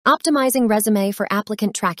Optimizing resume for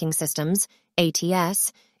Applicant Tracking Systems,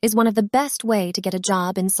 ATS, is one of the best ways to get a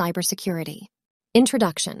job in cybersecurity.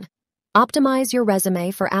 Introduction. Optimize your resume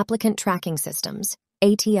for Applicant Tracking Systems,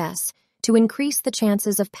 ATS, to increase the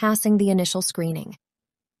chances of passing the initial screening.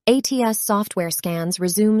 ATS software scans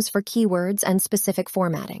resumes for keywords and specific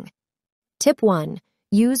formatting. Tip 1.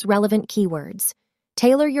 Use relevant keywords.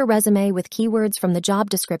 Tailor your resume with keywords from the job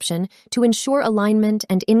description to ensure alignment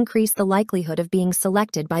and increase the likelihood of being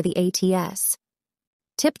selected by the ATS.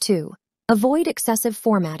 Tip 2. Avoid excessive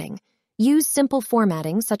formatting. Use simple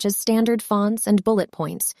formatting such as standard fonts and bullet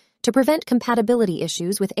points to prevent compatibility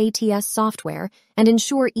issues with ATS software and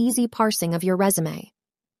ensure easy parsing of your resume.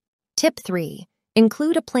 Tip 3.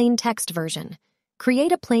 Include a plain text version.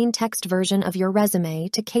 Create a plain text version of your resume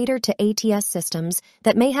to cater to ATS systems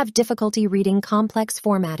that may have difficulty reading complex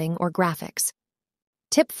formatting or graphics.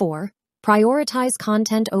 Tip 4. Prioritize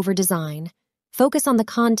content over design. Focus on the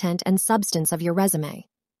content and substance of your resume.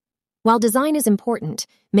 While design is important,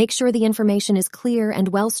 make sure the information is clear and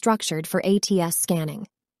well-structured for ATS scanning.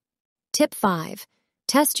 Tip 5.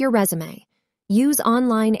 Test your resume. Use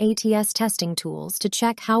online ATS testing tools to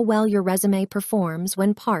check how well your resume performs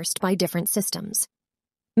when parsed by different systems.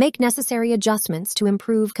 Make necessary adjustments to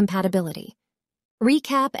improve compatibility.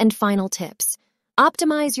 Recap and final tips.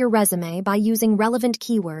 Optimize your resume by using relevant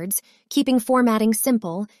keywords, keeping formatting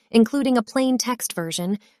simple, including a plain text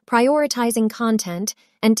version, prioritizing content,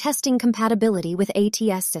 and testing compatibility with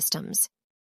ATS systems.